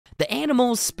The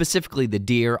animals, specifically the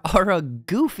deer, are a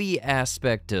goofy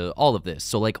aspect to all of this.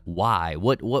 So like, why?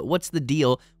 What's the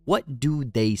deal? What do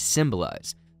they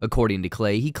symbolize? According to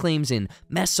Clay, he claims in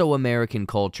Mesoamerican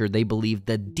culture they believe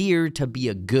the deer to be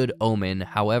a good omen.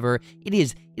 However, it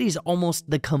is almost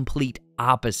the complete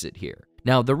opposite here.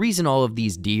 Now, the reason all of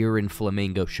these deer and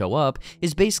flamingos show up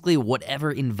is basically whatever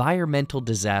environmental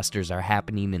disasters are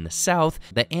happening in the South,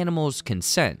 the animals can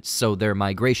sense, so their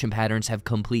migration patterns have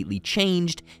completely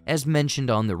changed, as mentioned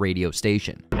on the radio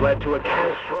station. Led to a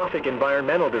catastrophic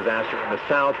environmental disaster in the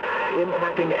South,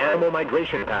 impacting animal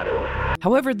migration patterns.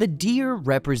 However, the deer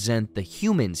represent the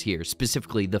humans here,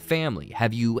 specifically the family.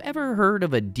 Have you ever heard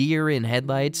of a deer in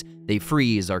headlights? They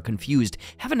freeze, are confused,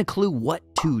 haven't a clue what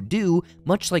to do,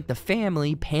 much like the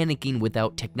family panicking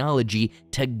without technology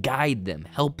to guide them,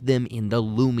 help them in the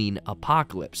looming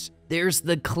apocalypse. There's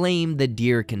the claim the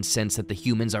deer can sense that the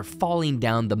humans are falling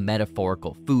down the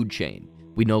metaphorical food chain.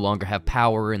 We no longer have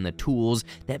power and the tools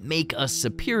that make us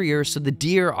superior, so the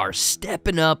deer are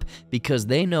stepping up because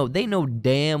they know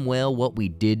damn well what we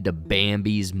did to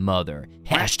Bambi's mother.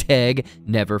 Hashtag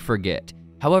never forget.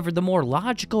 However, the more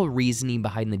logical reasoning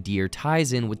behind the deer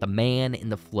ties in with the man in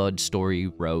the flood story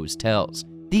Rose tells.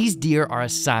 These deer are a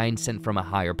sign sent from a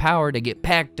higher power to get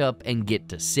packed up and get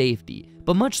to safety.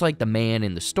 But much like the man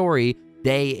in the story,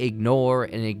 they ignore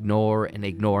and ignore and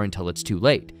ignore until it's too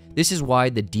late. This is why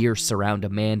the deer surround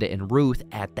Amanda and Ruth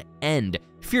at the end,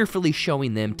 fearfully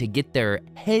showing them to get their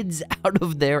heads out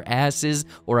of their asses,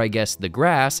 or I guess the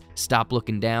grass, stop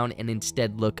looking down, and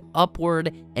instead look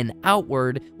upward and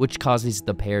outward, which causes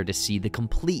the pair to see the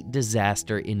complete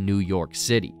disaster in New York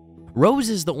City. Rose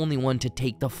is the only one to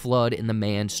take the flood in the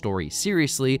man story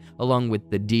seriously, along with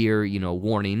the deer,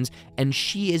 warnings, and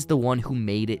she is the one who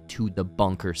made it to the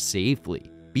bunker safely.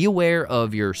 Be aware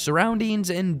of your surroundings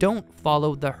and don't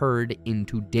follow the herd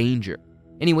into danger.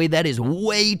 Anyway, that is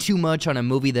way too much on a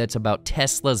movie that's about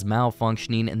Tesla's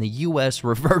malfunctioning and the US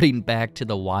reverting back to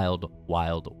the wild,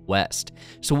 wild west.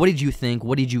 So what did you think?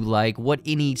 What did you like? What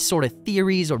any sort of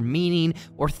theories or meaning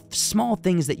or small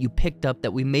things that you picked up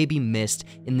that we maybe missed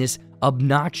in this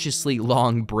obnoxiously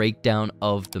long breakdown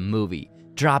of the movie?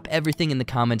 Drop everything in the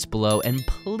comments below, and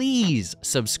please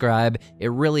subscribe.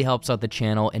 It really helps out the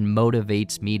channel and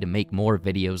motivates me to make more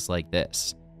videos like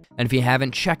this. And if you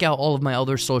haven't, check out all of my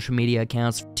other social media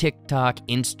accounts: TikTok,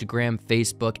 Instagram,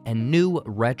 Facebook, and new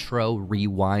Retro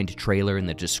Rewind trailer in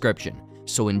the description.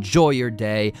 So enjoy your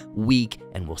day, week,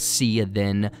 and we'll see you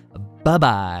then.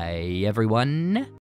 Bye-bye, everyone.